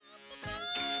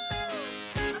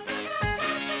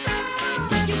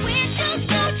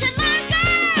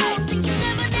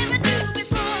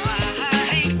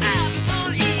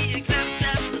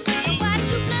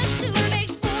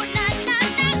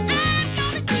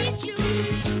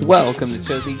Welcome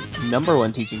to the number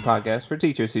one teaching podcast for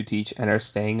teachers who teach and are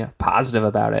staying positive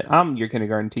about it. I'm your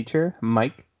kindergarten teacher,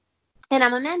 Mike. And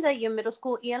I'm Amanda, your middle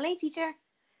school ELA teacher.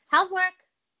 How's work?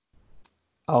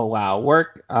 Oh wow,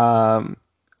 work.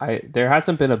 There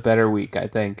hasn't been a better week, I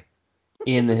think,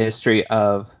 in the history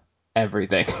of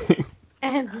everything.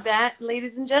 And that,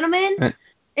 ladies and gentlemen,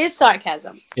 is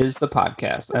sarcasm. Is the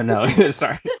podcast? Oh no,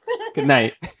 sorry. Good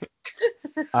night.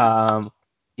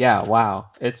 Yeah, wow.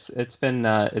 It's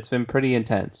been pretty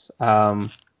intense.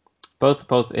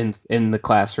 Both in the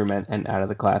classroom and out of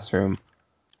the classroom.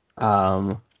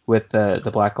 With the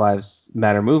Black Lives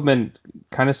Matter movement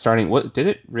kind of starting. What did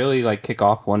it really like kick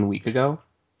off 1 week ago?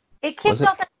 It kicked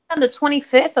off on the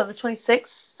 25th or the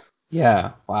 26th.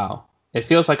 Yeah, wow. It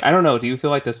feels like, I don't know, do you feel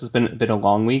like this has been a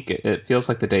long week? It feels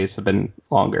like the days have been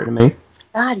longer to me.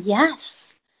 God,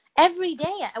 yes. Every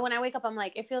day when I wake up, I'm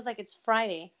like, it feels like it's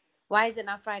Friday. Why is it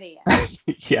not Friday yet?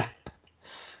 Yeah.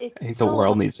 It's I think the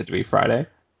world needs it to be Friday.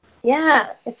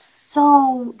 Yeah, it's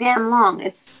so damn long.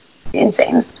 It's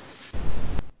insane.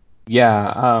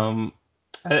 Yeah,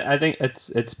 I think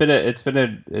it's been a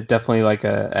definitely like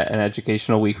an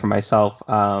educational week for myself.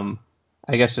 I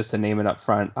guess just to name it up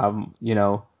front,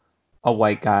 a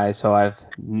white guy, so I've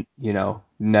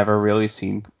never really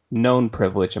known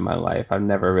privilege in my life. I've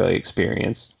never really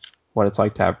experienced what it's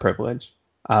like to have privilege.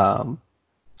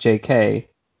 JK,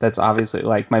 that's obviously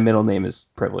like my middle name is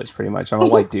privilege, pretty much. I'm a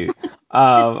white dude.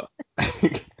 um,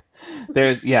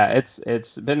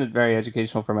 it's been very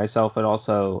educational for myself, but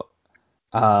also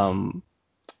um,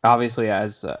 obviously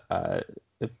as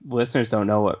if listeners don't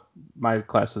know, what my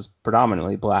class is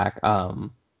predominantly black.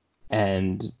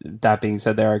 And that being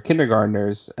said, there are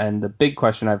kindergartners, and the big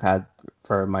question I've had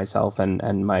for myself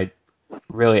and my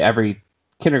really every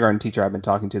kindergarten teacher I've been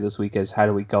talking to this week is, how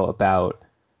do we go about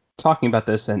talking about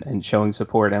this and showing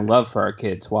support and love for our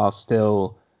kids while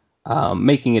still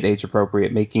making it age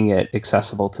appropriate, making it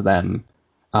accessible to them,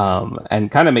 and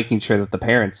kind of making sure that the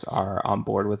parents are on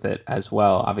board with it as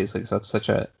well, obviously, because that's such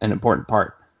an important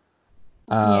part.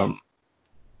 Yeah.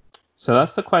 So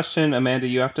that's the question, Amanda.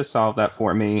 You have to solve that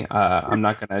for me. I'm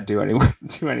not gonna do any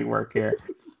work here.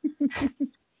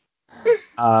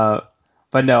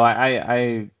 But no,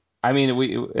 I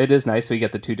mean, it is nice we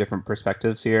get the two different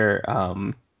perspectives here.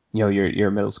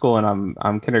 You're middle school and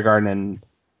I'm kindergarten, and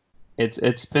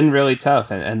it's been really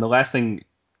tough. And the last thing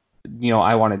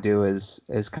I want to do is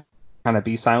kind of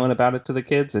be silent about it to the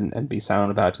kids and be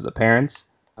silent about it to the parents.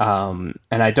 And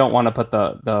I don't want to put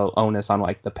the onus on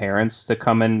like the parents to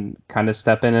come and kind of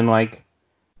step in and like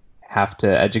have to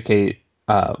educate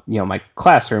my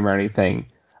classroom or anything.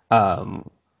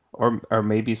 Or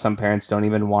maybe some parents don't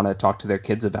even want to talk to their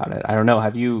kids about it. I don't know.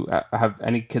 Have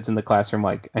any kids in the classroom,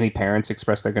 like any parents,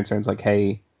 express their concerns like,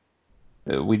 hey,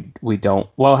 we don't.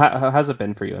 Well, how has it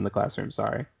been for you in the classroom?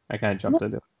 Sorry, I kind of jumped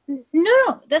into it.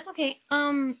 No, that's okay.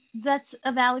 That's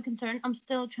a valid concern. I'm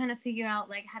still trying to figure out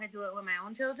like how to do it with my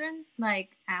own children,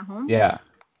 like at home. Yeah.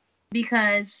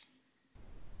 Because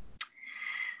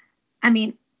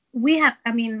my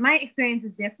experience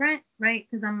is different, right?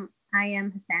 Because I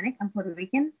am Hispanic. I'm Puerto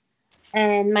Rican,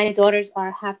 and my daughters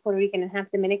are half Puerto Rican and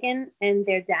half Dominican, and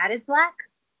their dad is black.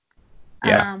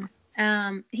 Yeah.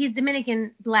 He's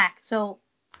Dominican black. So,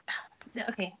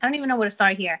 okay, I don't even know where to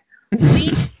start here.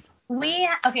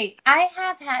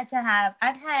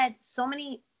 I've had so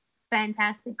many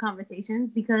fantastic conversations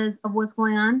because of what's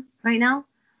going on right now.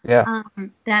 Yeah.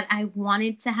 That I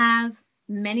wanted to have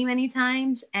many, many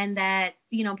times, and that,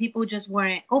 people just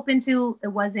weren't open to. It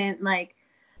wasn't like,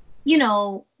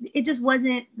 it just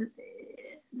wasn't,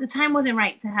 the time wasn't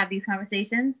right to have these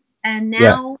conversations. And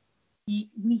now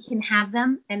we can have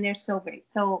them, and they're so great.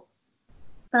 So,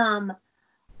 That's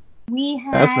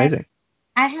amazing.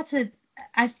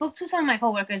 I spoke to some of my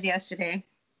coworkers yesterday,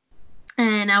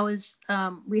 and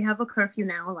we have a curfew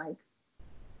now, like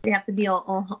they have to be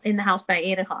all in the house by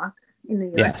 8:00 in New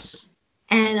York. Yes.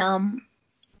 And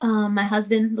my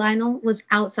husband Lionel was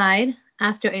outside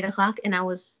after 8:00, and I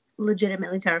was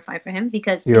legitimately terrified for him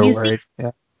because You're worried.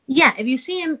 if you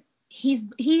see him,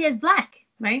 he is black,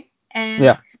 right?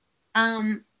 And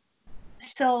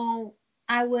so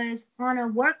I was on a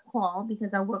work call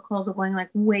because our work calls are going like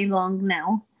way long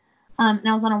now. And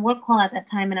I was on a work call at that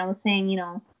time, and I was saying,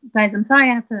 guys, I'm sorry,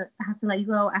 I have to let you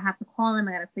go. I have to call him.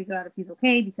 I got to figure out if he's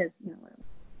okay because, whatever.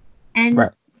 And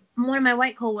one of my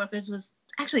white coworkers was,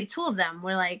 actually two of them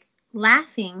were like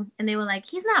laughing, and they were like,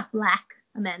 he's not black,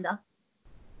 Amanda.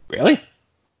 Really?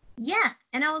 Yeah.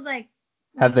 And I was like,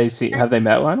 have they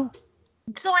met Lionel?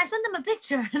 So I sent them a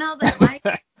picture, and I was like,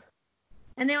 why?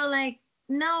 And they were like,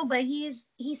 no, but he's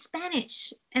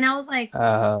Spanish. And I was like,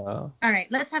 Oh, all right,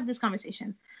 let's have this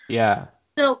conversation. yeah.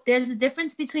 So there's a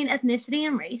difference between ethnicity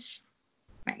and race,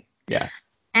 right? Yes.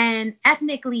 And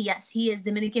ethnically, yes, he is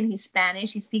Dominican, he's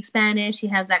Spanish, he speaks Spanish, he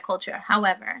has that culture.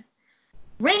 However,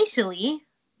 racially,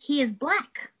 he is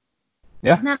black.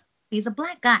 Yeah. He's a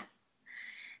black guy.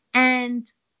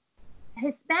 And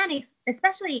Hispanics,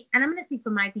 especially, and I'm going to speak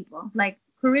for my people, like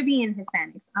Caribbean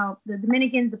Hispanics, the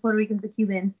Dominicans, the Puerto Ricans, the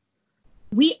Cubans,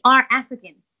 we are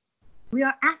African. We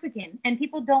are African, and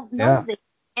people don't know Yeah. this.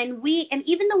 And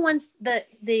even the ones,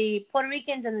 the Puerto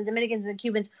Ricans and the Dominicans and the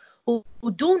Cubans who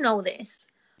do know this,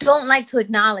 don't like to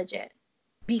acknowledge it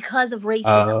because of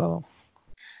racism. Oh,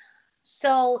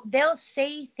 So they'll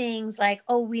say things like,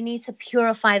 "Oh, we need to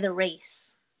purify the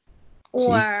race," see.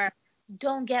 or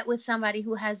 "Don't get with somebody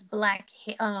who has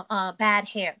bad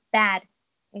hair, bad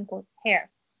in quotes hair,"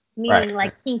 Right. meaning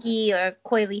like kinky or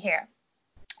coily hair.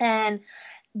 And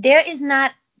there is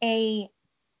not a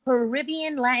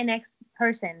Caribbean Latinx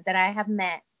person that I have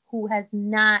met who has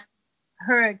not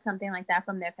heard something like that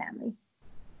from their families.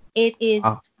 It is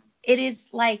Wow. it is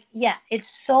like, yeah, it's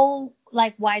so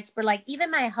like widespread. Like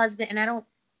even my husband, and I don't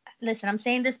listen, I'm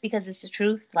saying this because it's the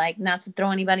truth, like not to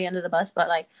throw anybody under the bus, but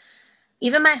like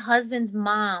even my husband's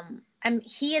mom,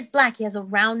 he is black. He has a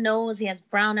round nose, he has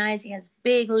brown eyes, he has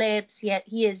big lips, he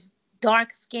is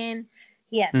dark skin,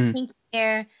 he has Mm. pink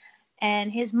hair.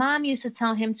 And his mom used to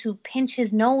tell him to pinch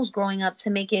his nose growing up to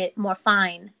make it more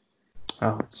fine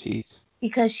Oh, jeez.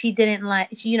 because she didn't like,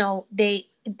 Yeah,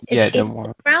 I it's didn't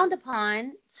want. frowned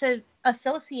upon to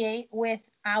associate with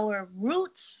our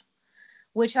roots,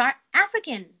 which are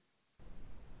African.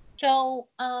 So,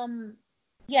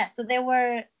 yeah, so there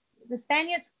were the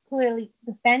Spaniards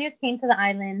came to the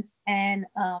islands and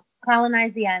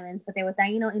colonized the islands, but there were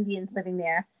Taino Indians living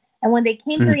there. And when they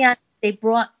came to Mm. the islands, they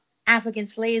brought African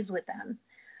slaves with them.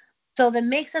 So the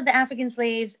mix of the African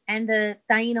slaves and the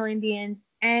Taino Indians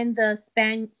and the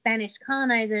Spanish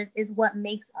colonizers is what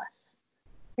makes us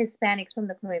Hispanics from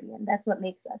the Caribbean. That's what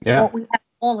makes us. Yeah. We have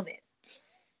all of it.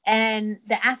 And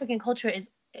the African culture is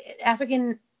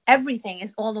African. Everything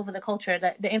is all over the culture.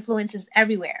 The influence is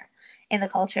everywhere in the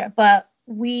culture. But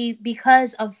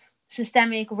because of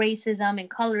systemic racism and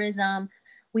colorism,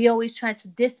 we always try to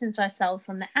distance ourselves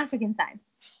from the African side.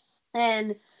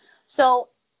 And so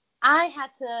I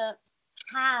had to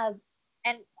have,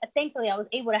 and thankfully I was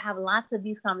able to have lots of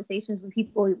these conversations with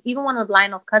people. Even one of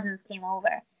Lionel's cousins came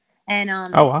over, and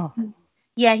Oh, wow.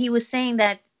 yeah, he was saying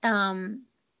that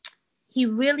he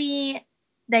really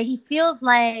that he feels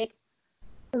like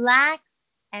blacks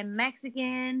and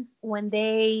Mexicans when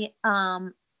they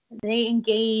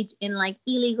engage in like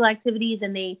illegal activities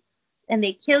and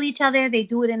they kill each other, they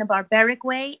do it in a barbaric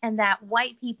way, and that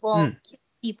white people Mm. kill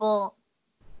people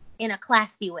in a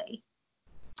classy way.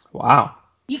 Wow.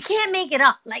 You can't make it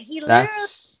up. Like he literally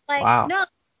That's like wow. no,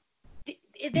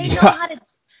 they know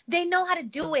Yeah. how to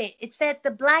do it. It's that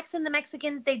the blacks and the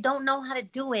Mexicans, they don't know how to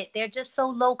do it. They're just so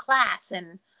low class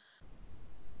and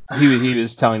He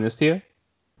was telling this to you?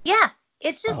 yeah,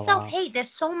 it's Oh, just wow. self-hate.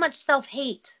 There's so much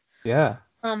self-hate. Yeah.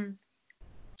 Um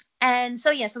and so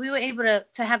yeah, so we were able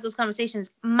to have those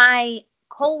conversations. My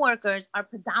co-workers are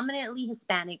predominantly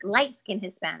Hispanic, light-skinned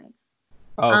Hispanics.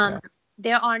 Oh, okay.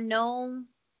 There are no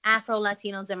Afro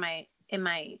Latinos in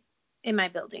my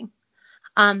building.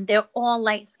 They're all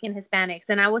light-skinned Hispanics,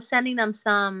 and I was sending them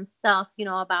some stuff,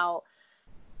 about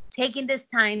taking this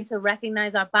time to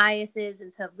recognize our biases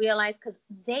and to realize, because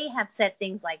they have said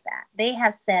things like that. They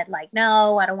have said like,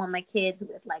 no, I don't want my kids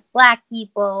with like black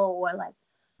people, or like,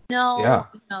 Yeah.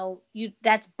 no,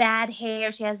 that's bad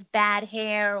hair. She has bad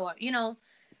hair, or.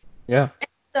 Yeah.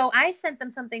 So I sent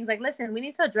them some things like, listen, we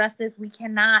need to address this. We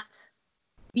cannot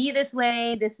be this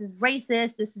way. This is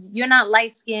racist. You're not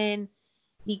light skinned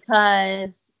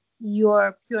because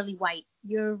you're purely white.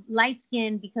 You're light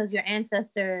skinned because your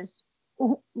ancestors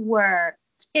were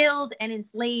killed and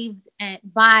enslaved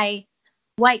by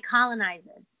white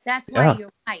colonizers. That's why Yeah. you're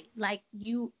white. Like,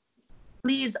 you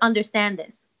please understand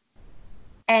this.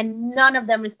 And none of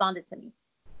them responded to me.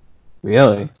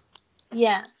 Really?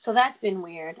 Yeah, so that's been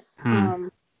weird. Hmm.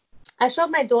 I showed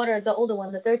my daughter, the older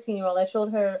one, the 13-year-old. I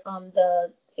showed her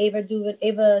the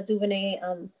Ava DuVernay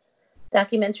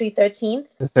documentary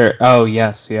 13th. Is there? Oh,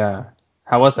 yes. Yeah.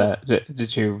 How was Yeah, that? Did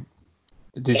it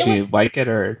she was like it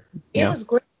or it was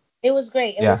great. It was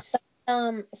great. It Yeah. was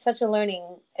such a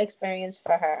learning experience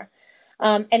for her.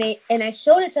 And I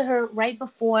showed it to her right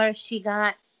before she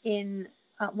got in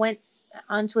went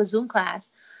onto a Zoom class,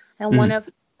 and Mm.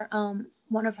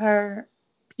 one of her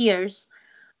peers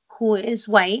who is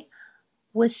white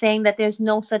was saying that there's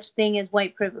no such thing as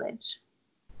white privilege.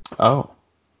 Oh.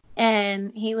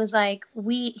 And he was like,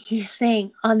 he's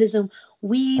saying on the Zoom,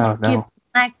 we Oh give no.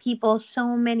 black people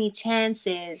so many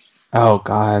chances. Oh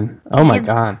God. Oh We my give,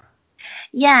 God.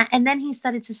 yeah. And then he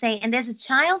started to say, and there's a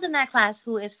child in that class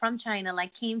who is from China,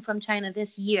 like came from China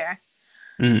this year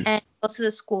Mm. and goes to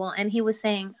the school. And he was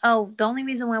saying, oh, the only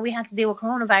reason why we have to deal with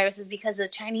coronavirus is because the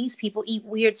Chinese people eat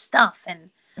weird stuff. And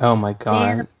Oh my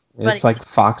they're God. but It's like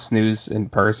Fox News in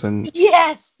person.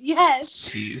 yes, yes.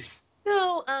 Jeez.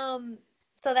 So,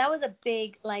 so that was a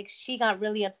big, like, she got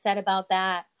really upset about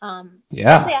that. Especially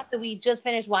Yeah. after we just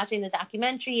finished watching the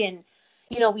documentary and,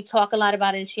 we talk a lot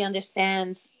about it and she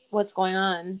understands what's going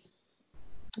on.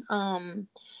 Um,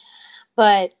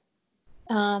 but,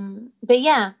 but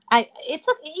yeah, it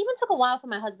even took a while for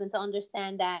my husband to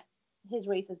understand that his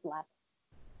race is black.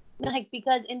 Like,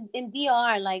 because in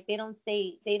DR, like, they don't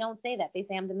say that. They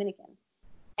say I'm Dominican.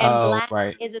 And Oh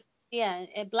right.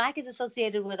 black is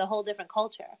associated with a whole different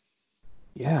culture.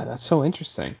 Yeah, that's so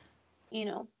interesting.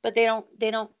 But they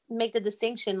don't make the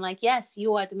distinction like, yes,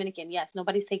 you are Dominican, yes,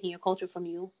 nobody's taking your culture from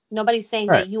you, nobody's saying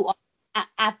Right. that you are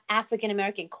African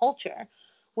American culture.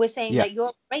 We're saying Yeah. that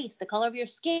your race, the color of your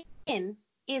skin,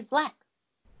 is black.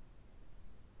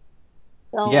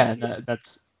 So Yeah, and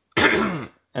that's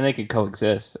and they could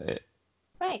coexist.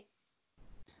 right.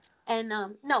 And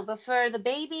no, but for the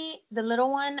baby, the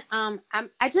little one,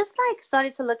 I just like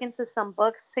started to look into some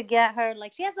books to get her,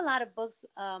 like, she has a lot of books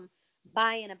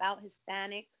by and about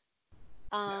Hispanics.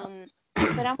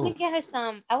 But I want to Ooh. get her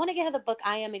some. I want to get her the book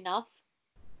I Am Enough.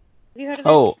 Have you heard of it?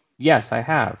 Oh, yes, I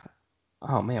have.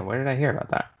 Oh man, where did I hear about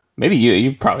that? Maybe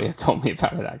you probably have told me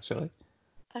about it actually.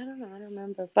 I don't know. I don't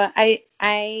remember, but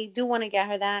I do want to get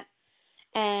her that.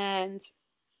 And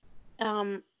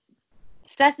um,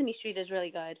 Sesame Street is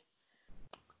really good.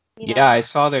 You Yeah, know. I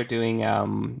saw they're doing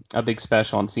a big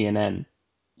special on CNN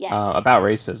Yes. about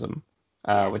racism,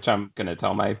 which Yes. I'm gonna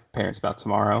tell my parents about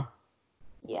tomorrow.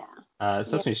 Yeah. Yeah.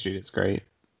 Sesame Street is great.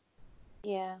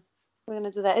 Yeah. We're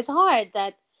gonna do that. It's hard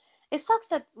that it sucks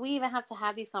that we even have to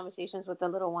have these conversations with the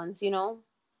little ones. You know.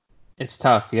 It's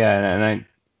tough, yeah, and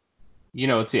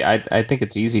it's I think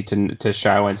it's easy to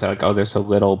shy away and say like, oh, they're so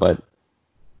little, but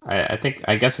I think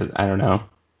I guess I don't know.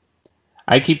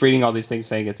 I keep reading all these things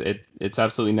saying it's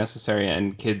absolutely necessary,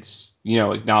 and kids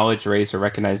acknowledge race or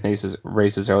recognize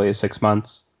race as early as 6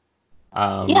 months.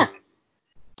 Yeah. Um,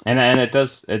 and it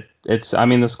does it's I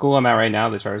mean the school I'm at right now,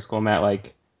 the charter school I'm at,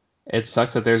 like it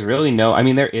sucks that there's really no, I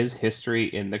mean there is history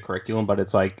in the curriculum, but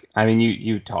it's like, I mean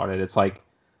you taught it. It's like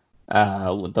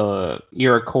the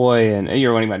Iroquois, and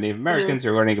you're learning about Native Mm. Americans,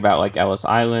 you're learning about like Ellis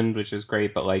Island, which is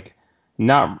great, but like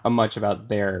not much about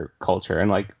their culture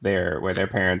and like where their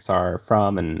parents are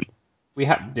from, and we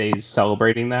have days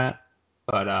celebrating that,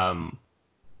 but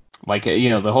like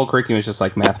the whole curriculum is just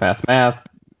like math, math, math,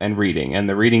 and reading, and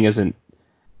the reading isn't,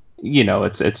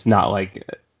 it's not like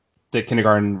the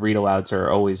kindergarten read alouds are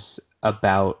always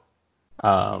about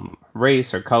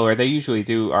race or color. They usually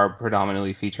are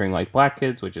predominantly featuring like black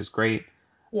kids, which is great.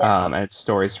 Yeah. And it's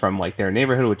stories from like their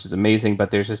neighborhood, which is amazing, but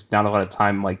there's just not a lot of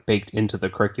time like baked into the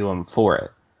curriculum for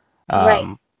it. Right.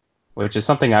 Um, which is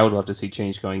something I would love to see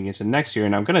change going into next year.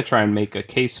 And I'm going to try and make a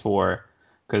case for,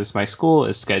 because my school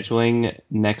is scheduling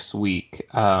next week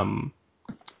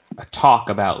a talk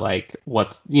about like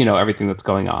what's, everything that's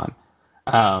going on.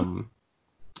 Um,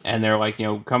 and they're like,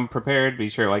 come prepared, be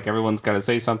sure like everyone's got to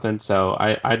say something. So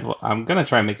I'm gonna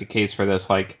try and make a case for this,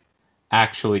 like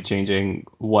actually changing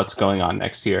what's going on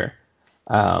next year,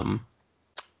 um,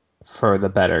 for the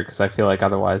better, because I feel like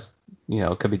otherwise,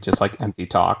 it could be just like empty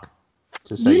talk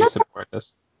to say You you know, support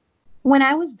this. when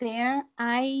I was there,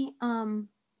 I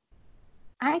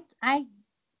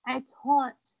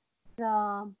taught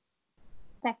the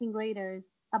second graders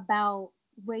about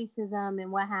racism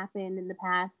and what happened in the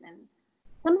past, and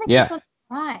some of the kids Yeah, started to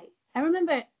cry. I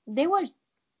remember they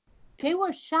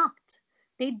were shocked.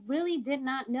 They really did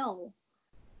not know,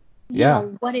 yeah,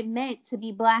 what it meant to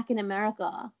be black in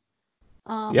America.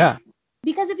 Um, yeah.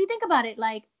 because if you think about it,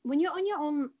 like when you're on your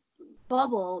own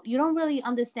bubble, you don't really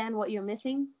understand what you're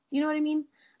missing. You know what I mean?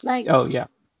 Like Oh yeah,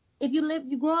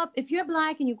 you grow up, if you're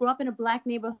black and you grow up in a black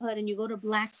neighborhood and you go to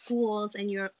black schools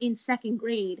and you're in second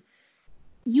grade,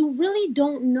 you really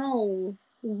don't know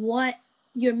what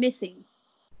you're missing.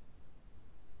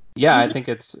 yeah. You I really, think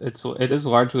it is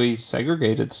largely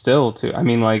segregated still. Too. I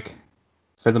mean, like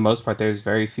for the most part, there's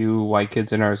very few white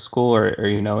kids in our school, or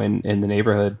in the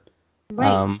neighborhood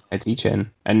right. I teach in.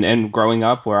 And growing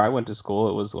up where I went to school,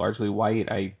 it was largely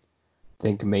white. I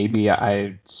think maybe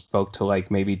I spoke to like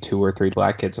maybe two or three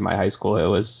black kids in my high school. It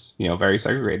was, very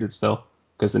segregated still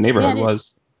because the Yeah, neighborhood it is.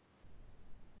 was.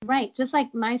 Right. Just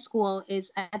like my school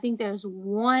is, I think there's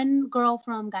one girl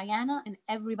from Guyana and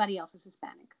everybody else is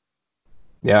Hispanic.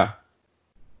 Yeah.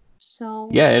 So,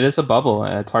 Yeah, it is a bubble,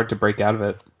 and it's hard to break out of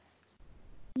it.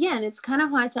 yeah, and it's kind of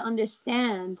hard to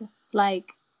understand,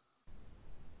 like,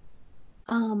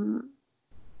 um,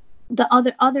 the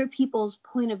other people's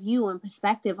point of view and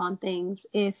perspective on things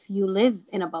if you live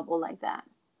in a bubble like that.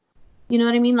 You know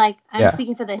what I mean? Like, I'm Yeah.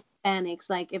 speaking for the Hispanics.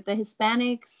 Like, if the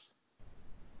Hispanics,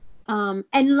 and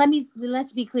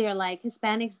let's be clear, like,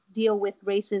 Hispanics deal with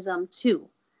racism too.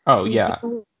 Oh, We yeah. deal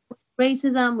with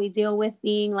racism. We deal with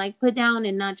being like put down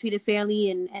and not treated fairly,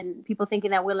 and people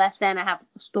thinking that we're less than. I have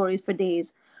stories for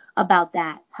days about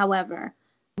that. However,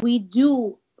 we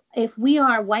do, if we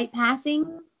are white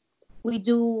passing, we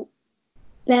do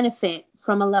benefit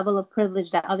from a level of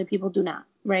privilege that other people do not,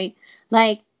 right?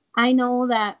 Like, I know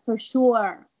that for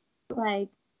sure, like,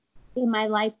 in my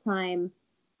lifetime,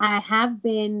 I have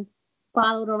been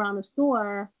followed around a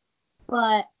store,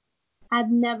 but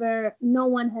no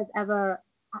one has ever,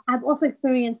 I've also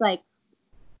experienced like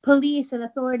police and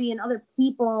authority and other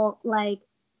people like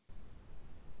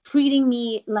treating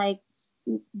me like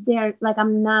they're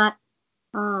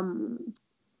um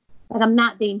like I'm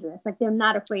not dangerous, like they're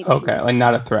not afraid of Okay, me. like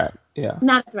not a threat. Yeah.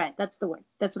 Not a threat, that's the word,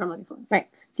 that's what I'm looking for, right?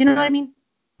 You know what I mean?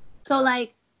 So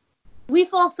like we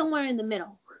fall somewhere in the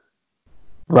middle.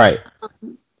 Right.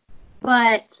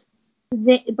 But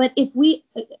but if we,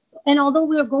 and although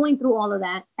we're going through all of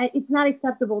that, it's not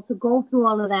acceptable to go through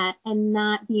all of that and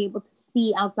not be able to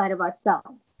see outside of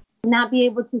ourselves, not be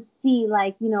able to see,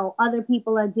 like, other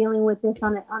people are dealing with this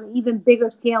on an even bigger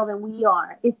scale than we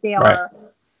are, if they Right. are,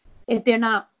 if they're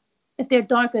not, if they're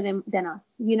darker than us.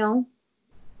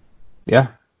 Yeah.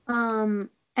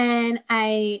 And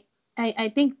I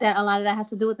think that a lot of that has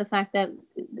to do with the fact that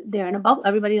they're in a bubble.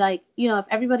 Everybody, like, if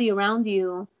everybody around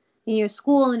you in your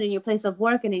school and in your place of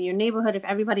work and in your neighborhood, if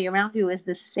everybody around you is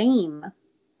the same,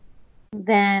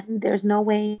 then there's no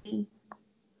way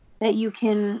that you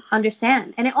can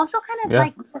understand. And it also kind of Yeah.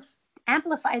 like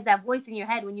amplifies that voice in your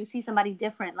head when you see somebody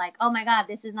different, like, oh my God,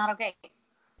 this is not okay.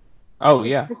 Oh, This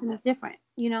yeah. person is different.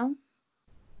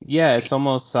 Yeah, it's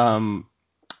almost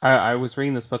I was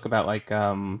reading this book about like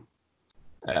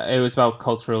it was about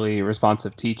culturally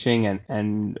responsive teaching,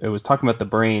 and it was talking about the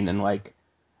brain and like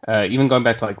even going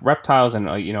back to like reptiles and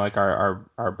like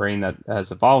our brain that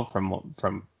has evolved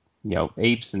from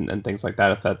apes and things like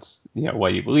that, if that's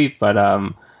what you believe.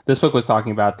 But this book was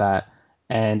talking about that,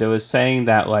 and it was saying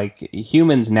that like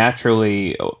humans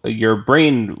naturally, your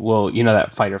brain will,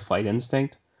 that fight or flight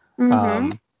instinct, Mm-hmm.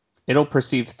 um it'll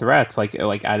perceive threats like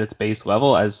at its base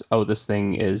level as, oh, this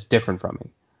thing is different from me.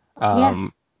 Yeah.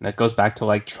 That goes back to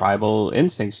like tribal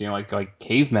instincts, like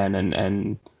cavemen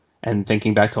and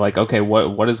thinking back to like, okay,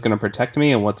 what is going to protect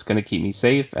me and what's going to keep me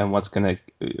safe and what's going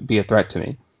to be a threat to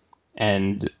me,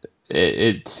 and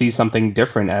it sees something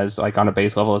different as like on a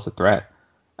base level as a threat.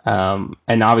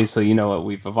 And obviously,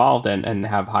 we've evolved and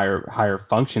have higher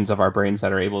functions of our brains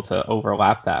that are able to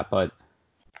overlap that, but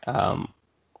um,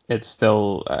 it's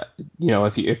still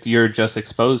if you're just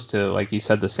exposed to, like you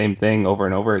said, the same thing over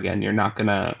and over again,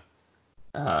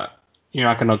 uh, you're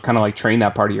not gonna kind of like train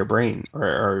that part of your brain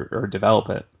or develop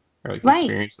it or like Right.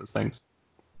 experience those things.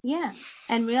 Yeah.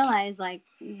 And realize, like,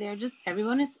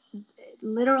 everyone is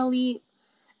literally,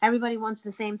 everybody wants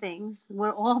the same things.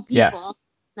 We're all Yes. people.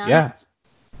 Not,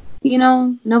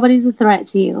 Yeah. nobody's a threat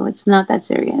to you. It's not that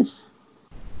serious.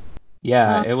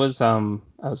 Yeah. Um, It was. Oh,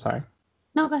 sorry.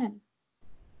 no, go ahead.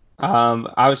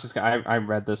 I was just. I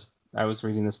read this. I was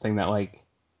reading this thing that like,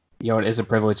 it is a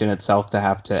privilege in itself to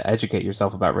have to educate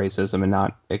yourself about racism and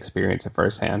not experience it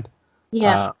firsthand.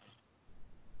 Yeah. Uh,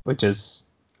 which is,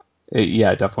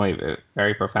 yeah, definitely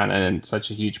very profound and such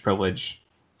a huge privilege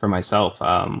for myself.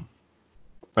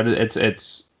 But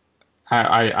it's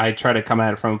I try to come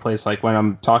at it from a place like when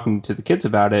I'm talking to the kids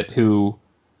about it, who,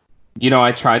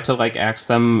 I try to like ask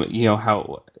them,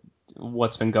 how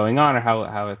what's been going on or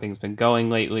how things been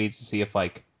going lately to see if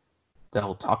like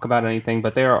they'll talk about anything,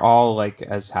 but they're all like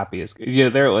as happy as, They're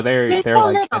they're so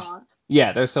like, little.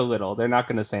 yeah, they're so little, they're not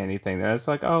going to say anything. They're just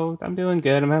like, oh, I'm doing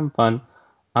good, I'm having fun.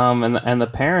 And the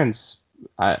parents,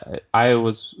 I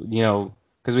was,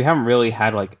 because we haven't really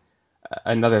had like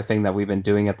another thing that we've been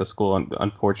doing at the school.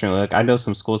 Unfortunately, like I know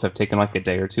some schools have taken like a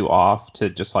day or two off to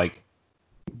just like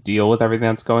deal with everything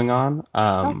that's going on.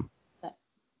 Oh,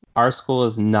 Our school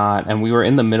is not, and we were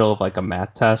in the middle of like a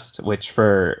math test, which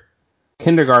for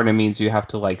kindergarten means you have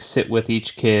to like sit with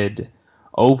each kid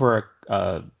over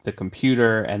the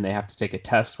computer, and they have to take a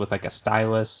test with like a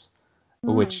stylus,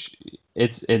 hmm. which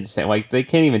it's insane. Like they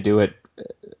can't even do it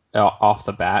off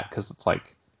the bat because it's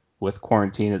like with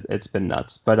quarantine, it's been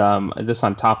nuts. But this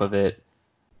on top of it,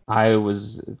 I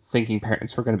was thinking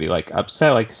parents were going to be like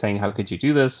upset, like saying, "How could you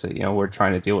do this? You know, we're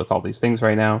trying to deal with all these things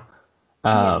right now."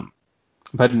 Yeah.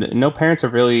 But no parents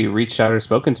have really reached out or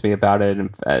spoken to me about it.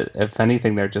 And if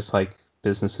anything, they're just like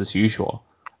business as usual.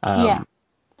 Yeah.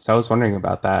 So I was wondering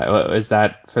about that. Is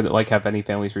that for like, have any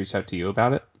families reached out to you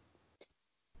about it?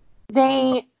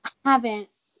 They haven't.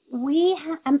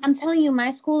 I'm telling you,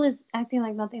 my school is acting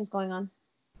like nothing's going on.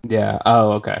 Yeah.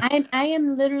 Oh, okay. I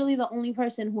am literally the only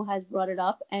person who has brought it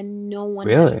up, and no one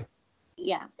has. Really?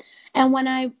 Yeah. And when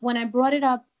I brought it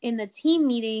up in the team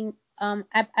meeting,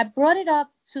 I brought it up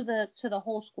to the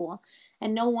whole school,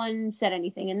 and no one said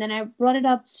anything. And then I brought it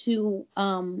up to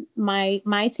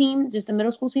my team, just the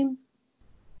middle school team,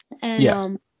 and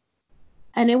Yeah.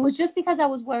 and it was just because I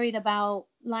was worried about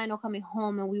Lionel coming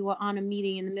home, and we were on a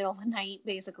meeting in the middle of the night,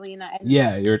 basically,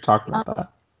 Yeah. You were talking um, about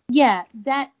that. yeah,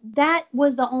 that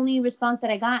was the only response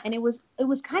that I got, and it was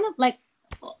kind of like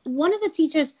one of the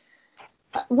teachers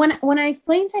when I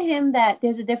explained to him that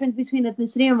there's a difference between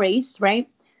ethnicity and race, right?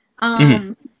 Hmm.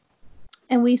 Um,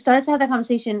 and we started to have that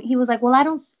conversation. He was like, "Well, I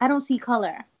don't see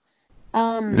color."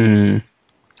 Um, Mm.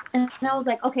 and I was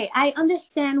like, "Okay, I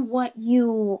understand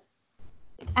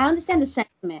the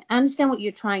sentiment. I understand what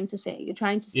you're trying to say. You're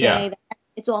trying to Yeah. say that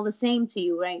it's all the same to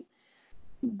you, right?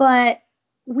 But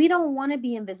we don't want to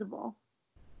be invisible,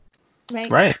 right?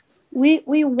 Right.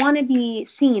 We want to be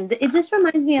seen. It just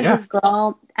reminds me of Yeah. this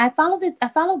girl. I follow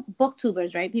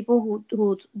booktubers, right? People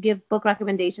who give book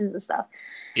recommendations and stuff.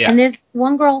 Yeah. And there's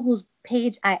one girl whose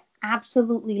page I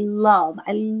absolutely love.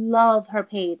 I love her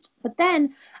page. But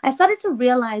then I started to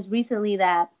realize recently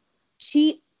that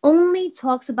she only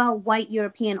talks about white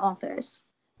European authors.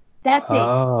 That's it.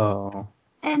 Oh.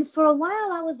 And for a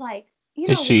while I was like, Is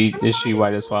it's she kind of is she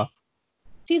white bothering as me. well?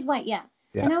 She's white, yeah.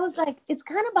 Yeah. And I was like, it's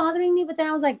kind of bothering me, but then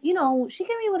I was like, she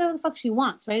can read whatever the fuck she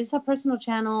wants, right? It's her personal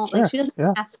channel. Like Sure. she doesn't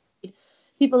Yeah. have to read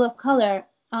people of color.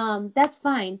 That's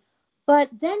fine. But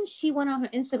then she went on her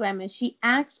Instagram and she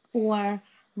asked for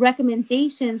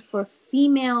recommendations for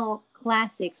female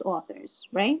classics authors,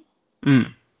 right?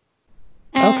 Mm.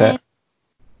 Okay. And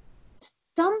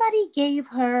somebody gave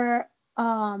her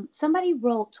somebody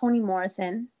wrote Toni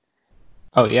Morrison,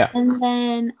 Oh yeah. and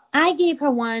then I gave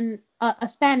her one a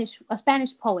Spanish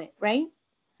poet, right?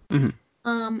 Hmm.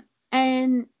 Um,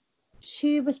 and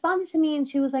she responded to me and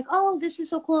she was like, "Oh, this is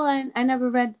so cool. I never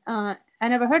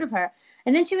heard of her."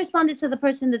 And then she responded to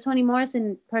the Toni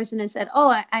Morrison person, and said, "Oh,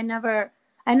 I never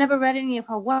read any of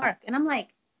her work." And I'm like,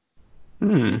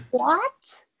 Hmm.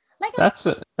 "What?" Like, That's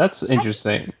I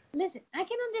interesting. listen. I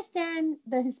can understand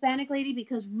the Hispanic lady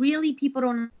because really people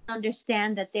don't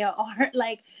understand that there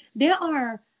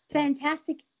are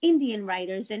fantastic Indian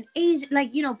writers and Asian,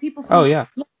 like people Oh from yeah.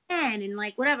 Japan and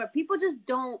like whatever. People just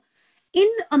don't. In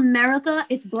America,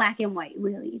 it's black and white.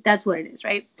 Really, that's what it is,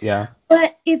 right? Yeah.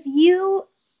 But if you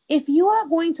are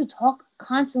going to talk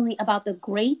constantly about the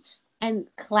greats and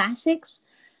classics,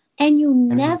 and you I mean,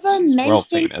 never she's world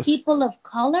mention famous. people of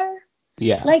color,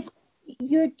 Yeah. like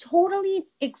you're totally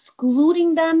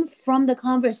excluding them from the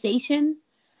conversation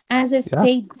as if Yeah.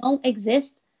 they don't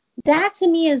exist. That to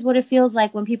me is what it feels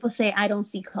like when people say I don't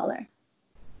see color.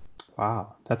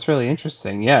 Wow. That's really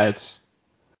interesting. Yeah.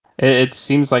 It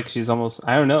seems like she's almost.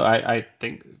 I don't know. I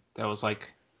think that was like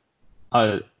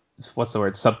uh what's the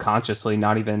word? Subconsciously,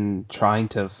 not even trying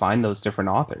to find those different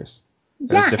authors.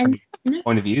 There's Yeah, and different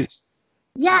point of views.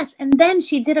 yes, and then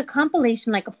she did a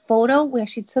compilation, like a photo where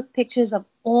she took pictures of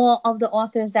all of the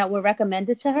authors that were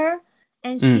recommended to her,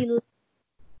 and Mm. she left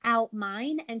out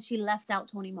mine and she left out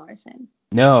Toni Morrison.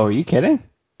 No, are you kidding?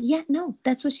 Yeah, no,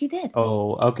 that's what she did.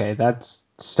 Oh, okay. That's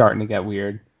starting to get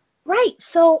weird. Right.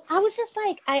 So I was just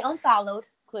like, I unfollowed,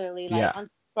 clearly, like Yeah.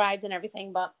 unsubscribed and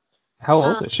everything, but How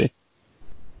old um, is she?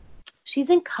 she's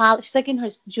in college. She's like in her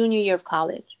junior year of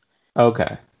college.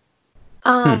 Okay. Hmm.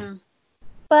 Um,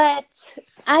 but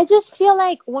I just feel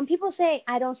like when people say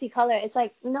I don't see color, it's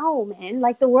like, no, man.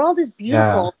 Like the world is Yeah.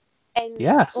 beautiful, and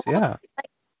Yes. Yeah.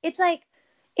 it's like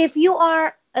if you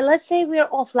are, let's say we're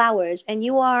all flowers, and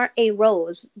you are a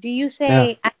rose. Do you Yeah.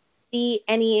 say I don't see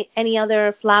any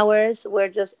other flowers? We're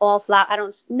just all flower. I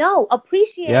don't. No,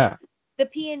 appreciate Yeah. the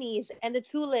peonies and the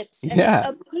tulips, and Yeah.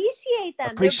 appreciate them.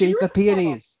 They're Appreciate the beautiful.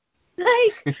 peonies.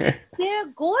 Like they're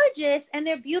gorgeous and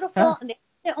they're Yeah. beautiful and they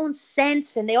have their own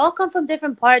scents and they all come from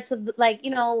different parts of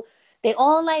they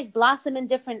all like blossom in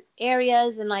different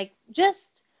areas and like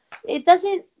just it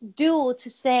doesn't do to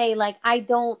say like I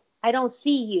don't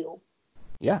see you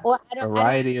Yeah. or I don't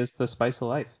Variety is the spice of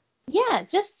life. yeah,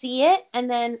 just see it and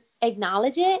then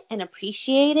acknowledge it and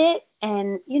appreciate it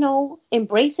and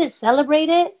embrace it, celebrate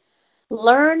it.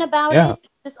 Learn about Yeah. it.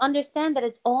 Just understand that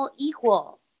it's all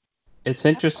equal. It's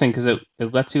interesting because it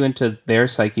lets you into their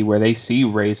psyche where they see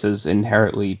race as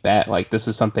inherently bad. Like, this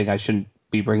is something I shouldn't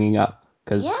be bringing up Yeah,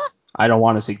 because I don't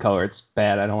want to see color. It's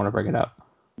bad. I don't want to bring it up.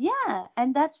 yeah,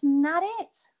 and that's not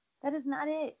it. That is not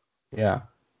it. Yeah.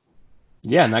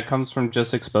 Yeah, and that comes from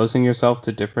just exposing yourself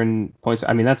to different points.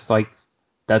 I mean, that's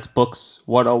books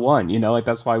 101, like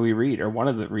that's why we read, or one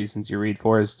of the reasons you read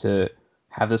for is to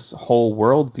have this whole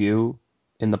worldview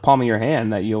in the palm of your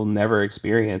hand that you'll never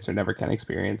experience or never can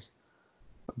experience.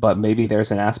 But maybe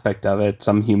there's an aspect of it,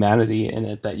 some humanity in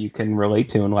it that you can relate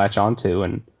to and latch onto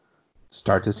and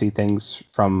start to see things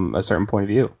from a certain point of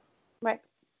view. Right,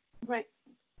 right.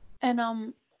 And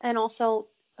also,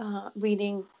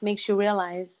 reading makes you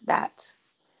realize that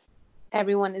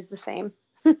everyone is the same.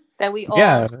 That we all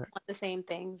Yeah. just want the same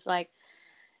things. Like,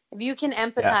 if you can Yes.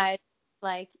 empathize,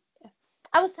 like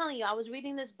I was telling you, I was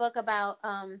reading this book about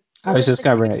I well, was just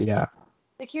gonna bring it. Yeah.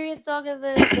 the curious dog of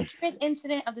the curious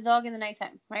incident of the dog in the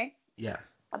nighttime, right?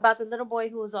 Yes. About the little boy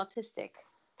who was autistic,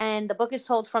 and the book is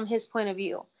told from his point of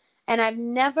view. And I've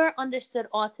never understood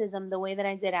autism the way that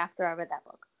I did after I read that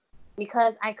book,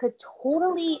 because I could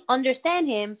totally understand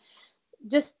him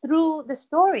just through the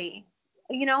story,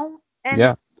 and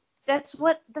Yeah. that's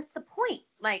the point.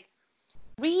 Like,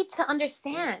 read to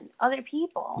understand other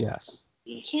people. Yes.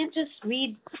 You can't just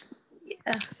read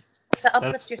uh, to That's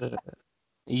uplift the yourself.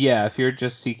 Yeah, if you're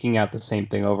just seeking out the same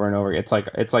thing over and over, it's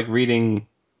like reading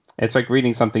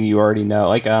something you already know.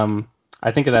 Like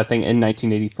I think of that thing in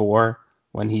 1984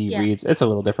 when he Yeah, reads. It's a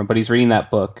little different, but he's reading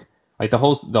that book. Like the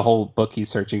whole book, he's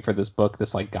searching for this book,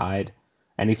 this like guide,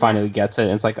 and he right. finally gets it.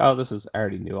 And it's like, oh, this is I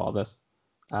already knew all this.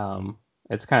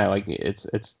 It's kind of like it's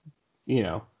you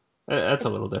know that's a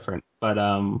little different. But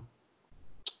oh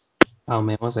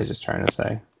man, what was I just trying to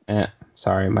say?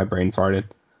 Sorry, my brain farted.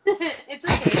 It's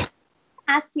okay.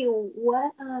 Ask you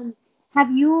what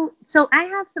have you? So I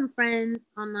have some friends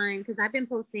online because I've been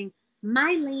posting.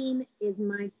 My lane is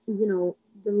the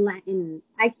Latin.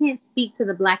 I can't speak to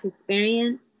the Black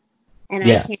experience, and I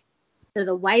can't Yes. to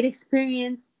the white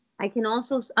experience. I can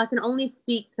only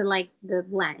speak to like the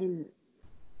Yeah. Latin.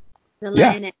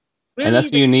 And Really,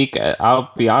 that's unique.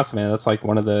 I'll be honest, man. That's like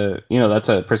one of that's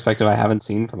a perspective I haven't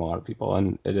seen from a lot of people,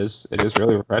 and it is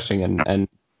really refreshing and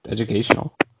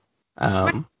educational. right.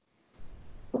 Um,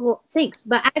 Well, thanks.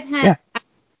 But yeah, I've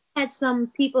had some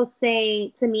people say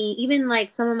to me, even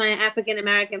like some of my African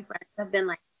American friends have been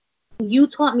like, "You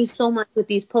taught me so much with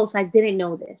these posts. I didn't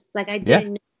know this. Like, I yeah,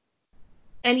 didn't know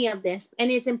any of this." And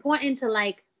it's important to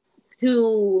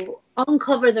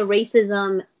uncover the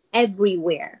racism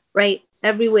everywhere, right?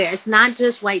 Everywhere. It's not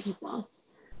just white people.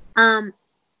 Um,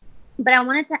 but I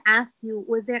wanted to ask you,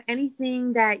 was there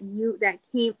anything that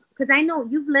came? Because I know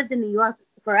you've lived in New York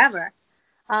forever.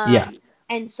 yeah.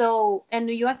 And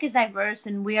New York is diverse,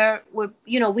 and we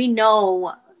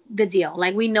know the deal.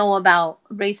 Like, we know about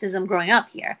racism growing up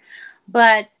here.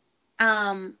 But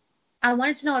um I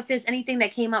wanted to know if there's anything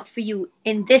that came up for you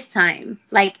in this time,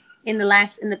 like in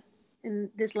this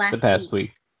The last past week.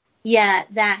 week. Yeah,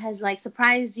 that has like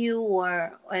surprised you,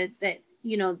 or that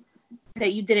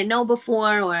that you didn't know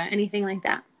before, or anything like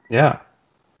that. Yeah.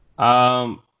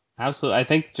 Um, Absolutely. I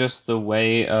think just the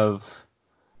way of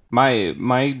my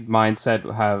mindset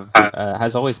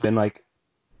has always been like,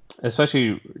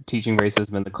 especially teaching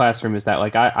racism in the classroom, is that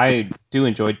like I do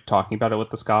enjoy talking about it with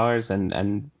the scholars,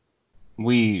 and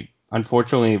we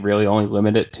unfortunately really only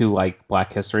limit it to like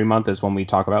Black History Month is when we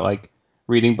talk about like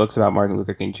reading books about Martin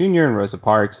Luther King Jr. and Rosa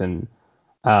Parks and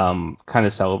kind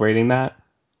of celebrating that.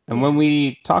 And when Yeah.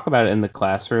 we talk about it in the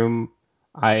classroom,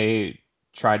 I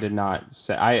try to not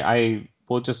say I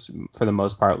will just for the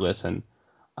most part listen.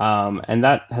 And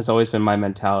that has always been my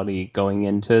mentality going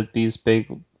into these big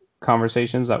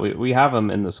conversations that we have them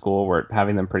in the school. We're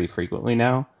having them pretty frequently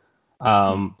now.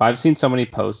 But I've seen so many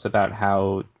posts about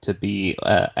how to be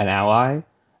an ally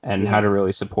and how Yeah. to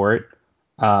really support.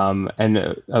 And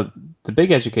the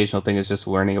big educational thing is just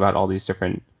learning about all these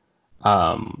different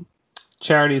um,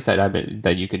 charities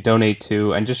that you could donate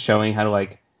to, and just showing how to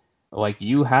like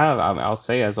you have. I'll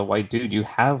say as a white dude, you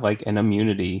have like an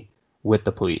immunity with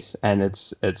the police, and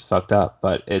it's fucked up,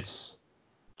 but it's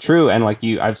true. And like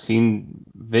I've seen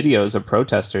videos of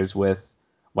protesters with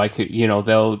like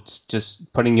they'll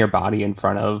just putting your body in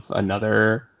front of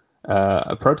another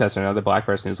a protester, another black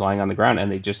person who's lying on the ground,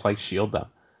 and they just like shield them,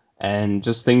 and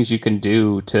just things you can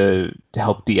do to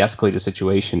help de-escalate a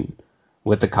situation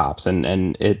with the cops,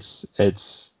 and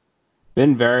it's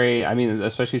been very. I mean,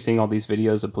 especially seeing all these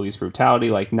videos of police brutality.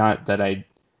 Like, not that I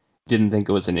didn't think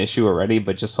it was an issue already,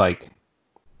 but just like,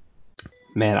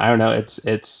 man, I don't know. It's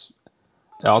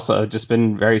also just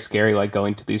been very scary, like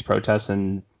going to these protests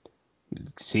and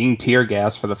seeing tear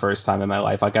gas for the first time in my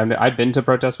life. Like I've been to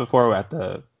protests before at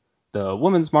the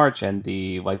Women's March and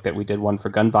the like that we did one for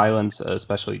gun violence,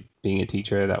 especially being a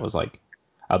teacher. That was like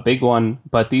a big one.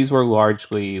 But these were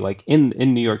largely like in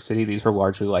New York City. These were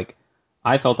largely like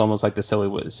I felt almost like the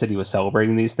city was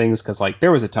celebrating these things because like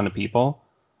there was a ton of people.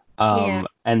 Yeah.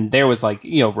 And there was like,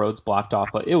 roads blocked off,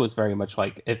 but it was very much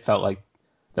like it felt like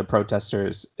the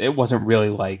protesters. It wasn't really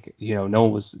like, no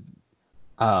one was,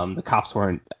 the cops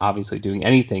weren't obviously doing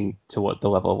anything to what the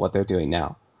level of what they're doing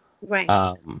now. Right.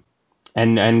 Um,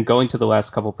 and going to the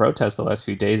last couple protests, the last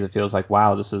few days, it feels like,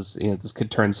 wow, this is, this could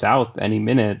turn south any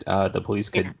minute. The police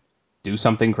Yeah. could do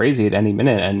something crazy at any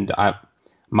minute. And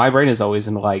my brain is always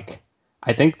in like,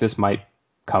 I think this might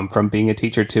come from being a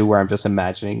teacher too, where I'm just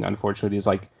imagining, unfortunately, these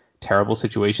like terrible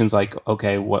situations. Like,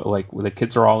 okay, what, like the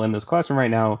kids are all in this classroom right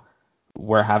now.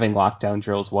 We're having lockdown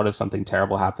drills. What if something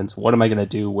terrible happens? What am I going to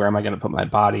do? Where am I going to put my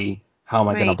body? How am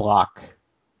I going to Right. block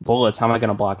bullets? How am I going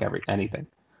to block anything?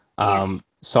 Yes.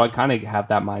 So I kind of have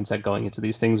that mindset going into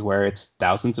these things where it's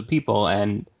thousands of people,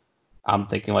 and I'm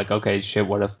thinking like, okay, shit,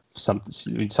 what if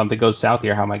something goes south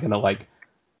here? How am I going to like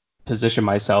position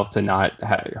myself to not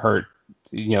hurt,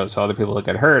 so other people don't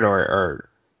get hurt, or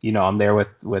I'm there with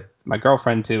my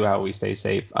girlfriend too, how we stay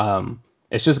safe.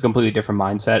 It's just a completely different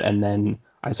mindset. And then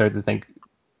I started to think,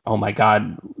 oh my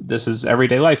God, this is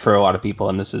everyday life for a lot of people,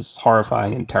 and this is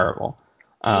horrifying and terrible.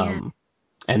 Yeah. Um,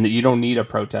 and that you don't need a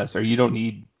protest, or you don't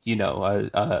need,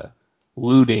 a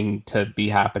looting to be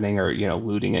happening, or,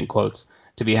 looting in quotes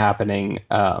to be happening,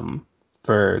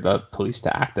 for the police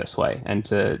to act this way and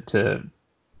to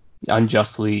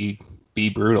unjustly be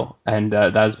brutal. And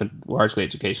that has been largely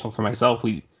educational for myself.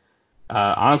 We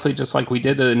honestly just like we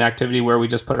did an activity where we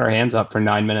just put our hands up for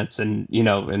 9 minutes and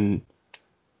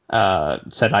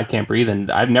said I can't breathe,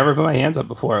 and I've never put my hands up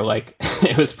before. Like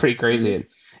it was pretty crazy. And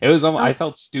it was Oh, I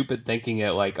felt stupid thinking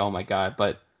it, like, oh my God,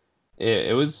 but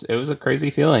it was a crazy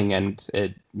feeling, and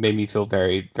it made me feel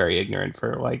very, very ignorant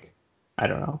for, like, I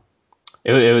don't know.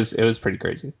 It was pretty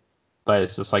crazy. But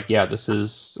it's just like, yeah, this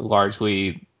is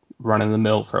largely run of the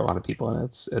mill for a lot of people, and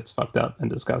it's fucked up and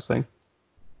disgusting.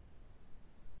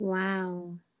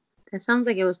 wow. That sounds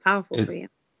like it was powerful for It you.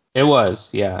 it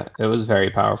was, yeah, it was very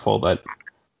powerful. But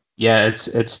yeah,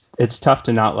 it's tough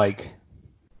to not like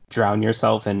drown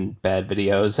yourself in bad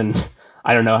videos. And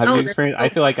I don't know, have you Oh, that's experienced? I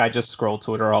so feel like I just scroll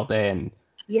Twitter all day, and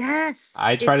yes.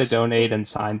 I try to It's donate and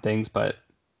sign things, but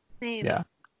same. yeah,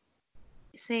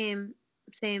 Same,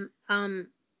 same.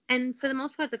 And for the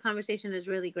most part, the conversation is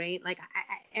really great. Like,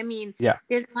 I mean, yeah,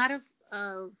 there's a lot of,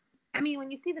 I mean,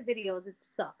 when you see the videos, it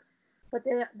sucks. But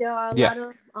there are a yeah,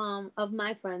 lot of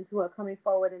my friends who are coming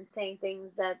forward and saying things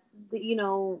that, you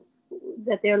know,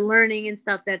 that they're learning and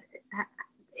stuff that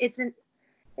it's an,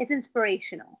 it's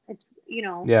inspirational. It's,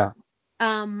 yeah.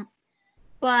 um,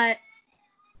 but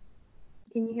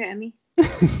can you hear Emmy?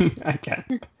 I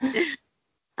can.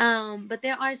 But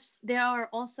there are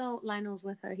also Lionel's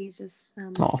with her. He's just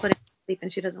Oh, putting her to sleep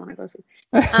and she doesn't want to go to sleep.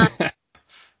 Um,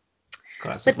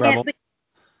 classic but there, rebel. but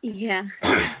yeah.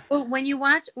 But when you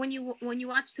watch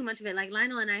too much of it, like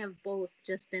Lionel and I have both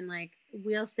just been like,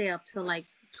 we'll stay up till like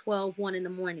 12, 1 in the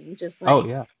morning, just Oh like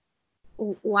yeah,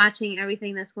 watching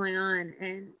everything that's going on,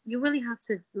 and you really have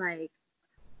to like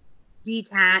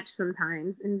detach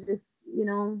sometimes and just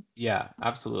yeah,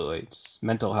 absolutely. Just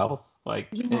mental health, like,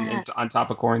 yeah. and on top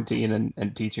of quarantine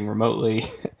and teaching remotely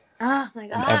Oh my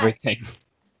and god, everything.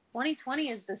 2020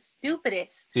 is the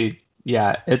stupidest. Dude,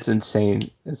 yeah, it's insane.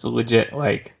 It's legit.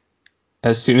 Like,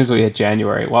 as soon as we hit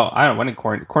January, well, I don't know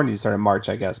when quarantine started in March,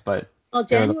 I guess, but Oh,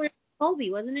 there were January Kobe,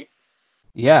 wasn't it?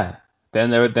 yeah.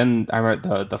 Then I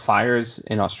remember the fires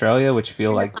in Australia, which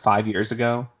feel And the like 5 years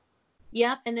ago.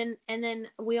 Yep, and then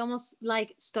we almost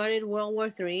like started World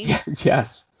War III,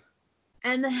 Yes,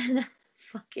 and then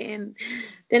fucking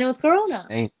then it was it's Corona.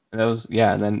 insane. And that was,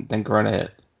 yeah, and then Corona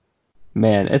hit.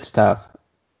 Man, it's tough.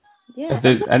 Yeah, If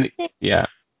there's everybody any, said, yeah.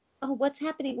 "Oh, what's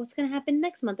happening? What's gonna happen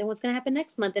next month? And what's gonna happen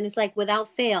next month?" And it's like without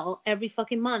fail, every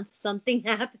fucking month something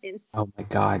happens. Oh my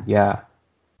God, yeah.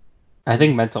 I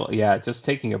think yeah, just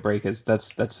taking a break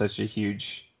that's such a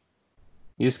huge.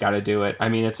 You just got to do it. I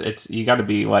mean, it's you got to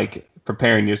be like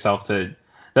preparing yourself to.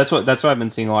 That's what I've been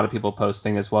seeing a lot of people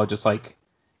posting as well. Just like,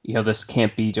 this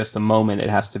can't be just a moment. It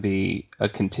has to be a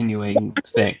continuing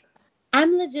thing.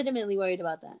 I'm legitimately worried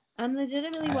about that. I'm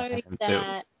legitimately I worried am too.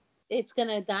 that it's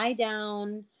gonna die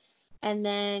down, and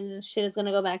then shit is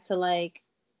gonna go back to like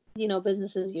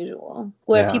business as usual,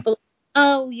 where Yeah. people,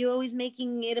 oh, you're always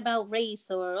making it about race,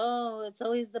 or oh, it's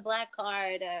always the black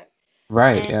card, or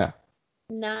Right. and Yeah.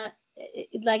 not.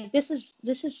 like this is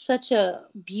such a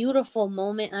beautiful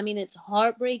moment. I mean, it's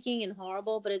heartbreaking and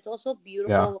horrible, but it's also Yeah.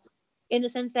 beautiful in the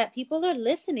sense that people are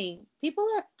listening. People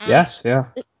are Yes. actually Yeah.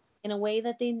 listening in a way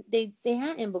that they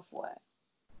hadn't before.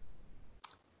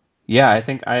 Yeah. I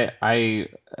think and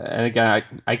again,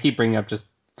 I keep bringing up just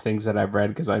things that I've read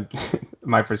because I,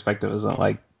 my perspective isn't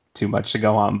like too much to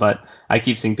go on, but I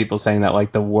keep seeing people saying that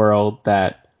like the world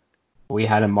that we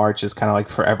had in March is kind of like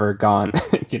forever gone,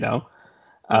 you know?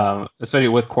 Yeah. Especially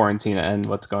with quarantine and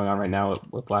what's going on right now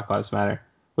with Black Lives Matter,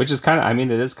 which is kind of, I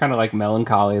mean, it is kind of like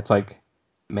melancholy. It's like,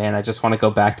 man, I just want to go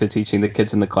back to teaching the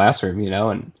kids in the classroom, you know,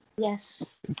 and Yes.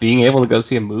 being able to go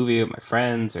see a movie with my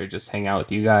friends or just hang out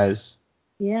with you guys.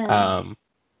 Yeah. Um,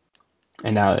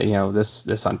 and now, you know,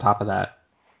 this on top of that,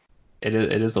 it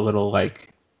is a little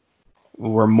like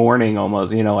we're mourning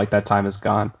almost, you know, like that time is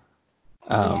gone.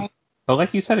 Yeah. But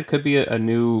like you said, it could be a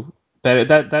new.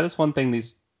 That is one thing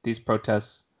these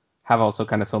protests have also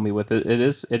kind of filled me with. It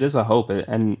is a hope,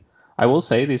 and I will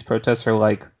say these protests are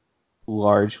like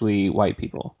largely white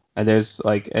people, and there's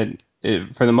like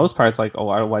for the most part it's like a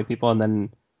lot of white people, and then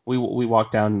we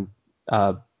walked down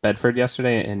Bedford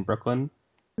yesterday in Brooklyn,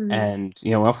 Mhm. and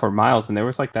you know went for miles, and there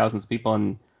was like thousands of people,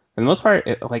 and for the most part,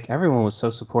 like everyone was so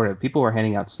supportive. People were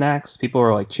handing out snacks, people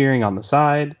were like cheering on the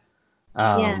side.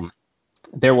 Yeah. Um,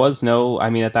 there was no, I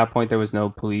mean, at that point there was no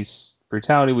police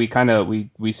brutality. We kind of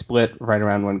we split right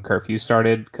around when curfew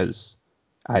started because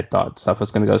I thought stuff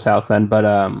was going to go south then. But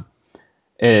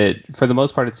it for the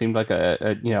most part it seemed like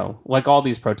a you know like all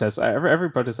these protests. Every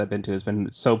protest I've been to has been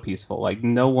so peaceful. Like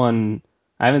no one,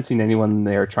 I haven't seen anyone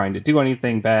there trying to do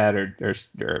anything bad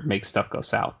or make stuff go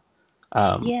south.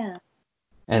 Um, Yeah.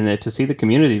 and to see the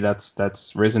community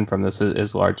that's risen from this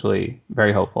is largely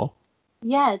very hopeful.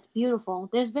 Yeah, it's beautiful.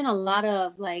 There's been a lot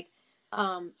of like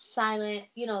silent,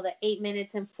 you know, the 8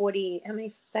 minutes and 40 how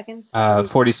many seconds?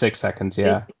 46 seconds,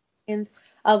 yeah. 46 seconds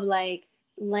of like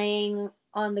laying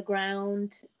on the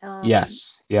ground.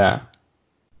 Yes, yeah.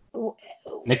 W- it's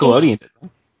Nickelodeon.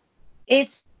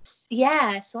 it's yeah,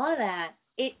 I saw that.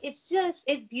 It's just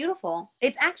it's beautiful.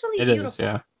 It's actually It is, beautiful.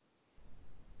 yeah.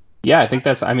 Yeah, I think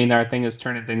that's. I mean, our thing is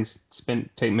turning things,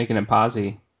 making it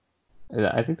posy.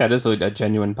 I think that is a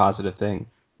genuine positive thing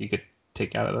you could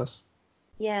take out of this.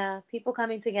 Yeah, people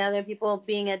coming together, people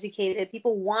being educated,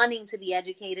 people wanting to be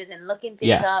educated and looking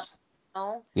things up, Yes. you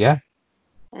know? Yeah.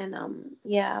 And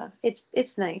yeah,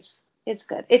 it's nice. It's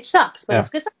good. It sucks, but Yeah. it's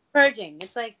good. It's like purging.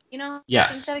 It's like, you know, things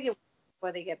Yes. gotta get worse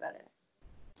before they get better.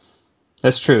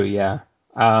 That's true. Yeah.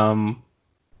 Um.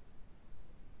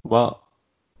 Well,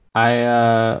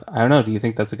 I don't know. Do you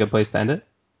think that's a good place to end it?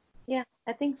 Yeah,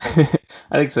 I think so.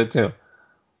 I think so too.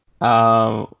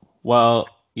 Well,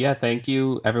 yeah. Thank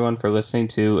you everyone for listening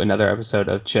to another episode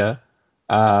of Cha.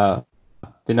 Uh,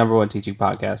 the number one teaching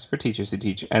podcast for teachers who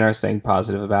teach and are staying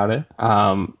positive about it.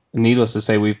 Needless to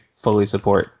say, we fully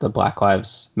support the Black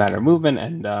Lives Matter movement,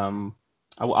 and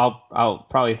I'll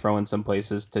probably throw in some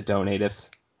places to donate if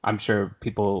I'm sure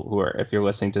people who are if you're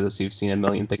listening to this, you've seen a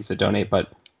million things to donate,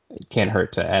 but it can't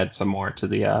hurt to add some more to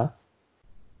the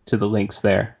links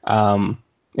there.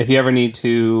 If you ever need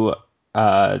to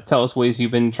tell us ways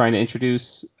you've been trying to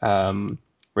introduce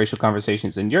racial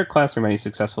conversations in your classroom, any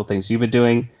successful things you've been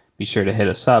doing, be sure to hit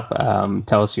us up.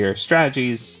 Tell us your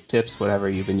strategies, tips, whatever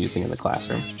you've been using in the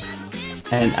classroom.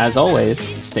 And as always,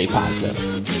 stay positive.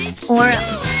 Or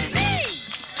else.